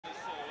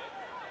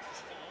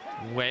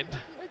Webb.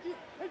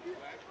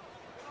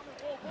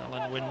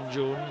 Alan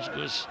Wynne-Jones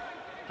goes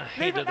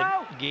ahead of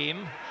the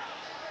game.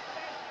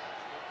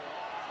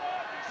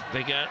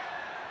 Biggar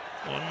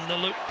on the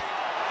loop.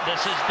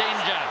 This is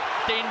danger.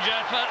 Danger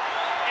for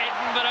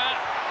Edinburgh.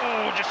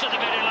 Oh, just at the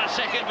very last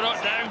second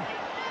brought down.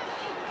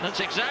 That's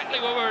exactly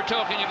what we were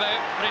talking about,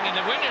 bringing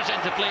the wingers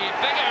into play.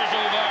 Biggar's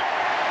over.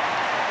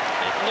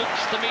 It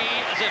looks to me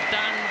as if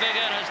Dan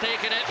Biggar has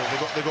taken it.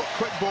 They got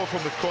quick ball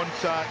from the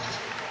contact,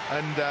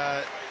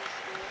 and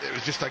it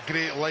was just a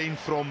great line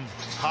from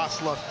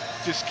Hassler.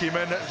 Just came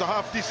in. It was a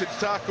half-decent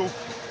tackle.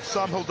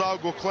 Sam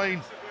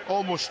Hidalgo-Klein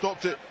almost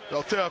stopped it.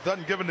 I'll tell you, if they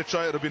hadn't given the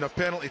try, it would have been a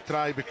penalty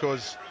try,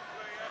 because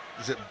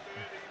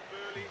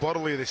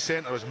Burleigh, the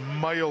centre, is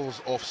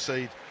miles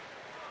offside.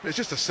 It's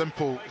just a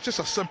simple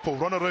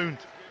run around.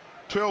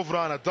 12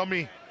 ran a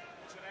dummy,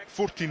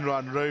 14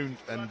 ran round,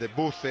 and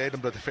both the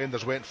Edinburgh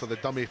defenders went for the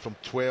dummy from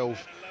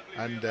 12,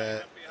 and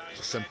it's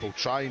a simple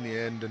try in the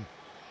end. And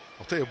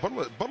I'll tell you,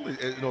 Burleigh,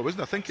 no, it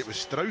wasn't. I think it was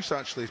Strauss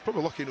actually. He's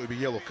probably lucky not to be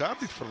yellow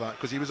carded for that,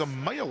 because he was a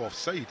mile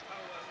offside.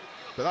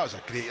 But that was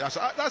a great.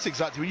 That's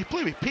exactly when you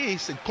play with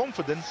pace and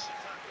confidence.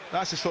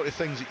 That's the sort of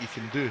things that you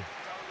can do.